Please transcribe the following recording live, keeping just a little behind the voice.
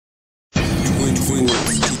We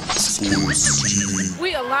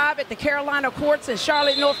are live at the Carolina Courts in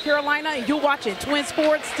Charlotte, North Carolina, and you're watching Twin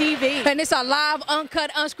Sports TV. And it's a live,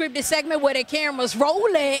 uncut, unscripted segment where the camera's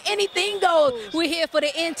rolling. Anything goes. We're here for the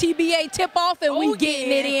NTBA tip-off, and we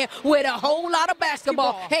getting it in with a whole lot of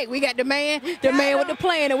basketball. Hey, we got the man with the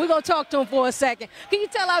plan, and we're going to talk to him for a second. Can you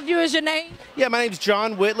tell our viewers your name? Yeah, my name's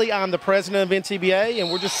John Whitley. I'm the president of NTBA,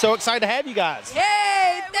 and we're just so excited to have you guys.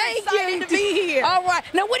 Yay, thank you. Excited to be here. All right.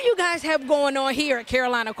 Now, what do you guys have going on here at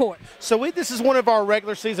Carolina Court? So this is one of our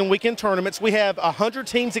regular season weekend tournaments. We have 100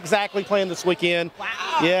 teams exactly playing this weekend.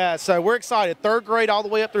 Wow. Yeah, so we're excited. 3rd grade all the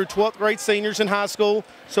way up through 12th grade seniors in high school.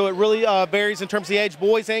 So it really varies in terms of the age,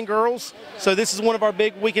 boys and girls. So this is one of our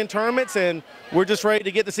big weekend tournaments, and we're just ready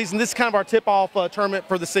to get the season. This is kind of our tip-off tournament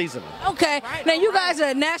for the season. Okay. Now, you guys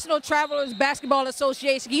are National Travelers Basketball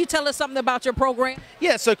Association. Can you tell us something about your program?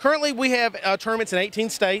 Yeah, so currently we have tournaments in 18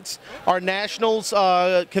 states. Our nationals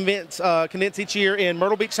condense each year in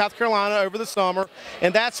Myrtle Beach, South Carolina over the summer,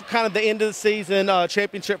 and that's kind of the end of the season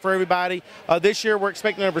championship for everybody. This year we're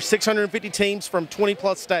expecting over 650 teams from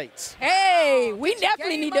 20-plus states. Hey, we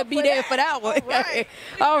definitely need to be there for that one.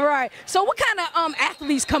 All right. So what kind of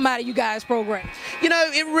athletes come out of you guys' program? You know,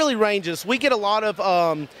 it really ranges. We get a lot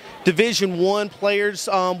of Division I players.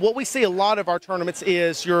 What we see a lot of our tournaments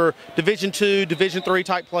is your Division II, Division III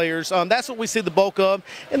type players. That's what we see the bulk of.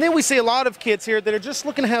 And then we see a lot of kids here that are just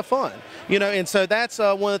looking to have fun. You know, and so that's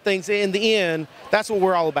one of the things, in the end, that's what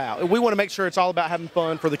we're all about. We want to make sure it's all about having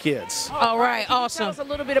fun for the kids. All right, Can awesome. you tell us a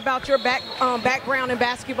little bit about your background in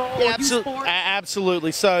basketball or youth sport?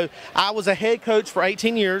 Absolutely. So I was a head coach for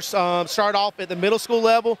 18 years. Started off at the middle school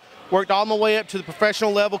level, worked all my way up to the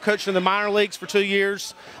professional level, coached in the minor leagues for 2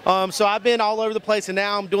 years. So I've been all over the place, and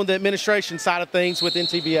now I'm doing the administration side of things with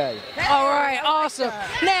NTBA. All right, awesome.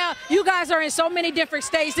 Now, you guys are in so many different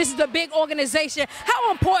states. This is a big organization.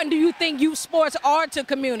 How important do you think youth sports are to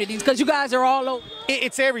communities? Because you guys are all over.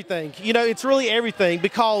 It's everything. You know, it's really everything,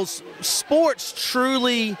 because sports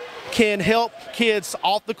truly can help kids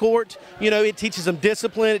off the court. You know, it teaches them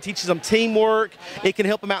discipline, it teaches them teamwork, it can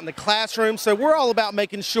help them out in the classroom. So we're all about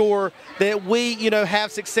making sure that we, you know,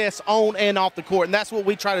 have success on and off the court, and that's what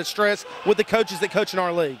we try to stress with the coaches that coach in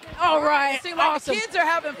our league. All right, It seems like awesome. the kids are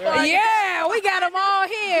having fun. Yeah, we got them all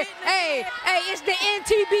here. Hey, it's the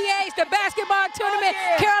NTBA, it's the basketball tournament.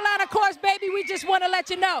 Carolina Courts, baby, we just want to let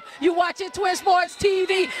you know. You watching Twin Sports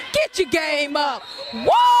TV, get your game up.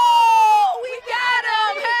 Whoa, we got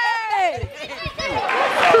them, hey.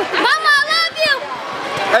 Mama, I love you.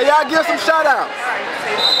 Hey, y'all give some shout outs.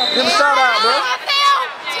 Give a shout out, bro.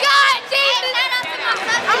 Scott, Jesus.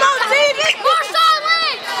 I'm on TV. More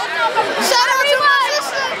solid. Shout out to my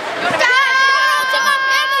sister. Shout out to my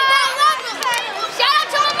family. I love you. Shout out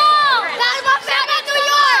to my mom. That's my family in New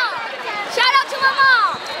York. Shout out to my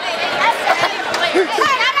mom.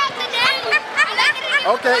 Shout out to Daddy.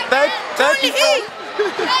 Okay, thank you.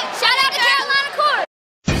 Shout out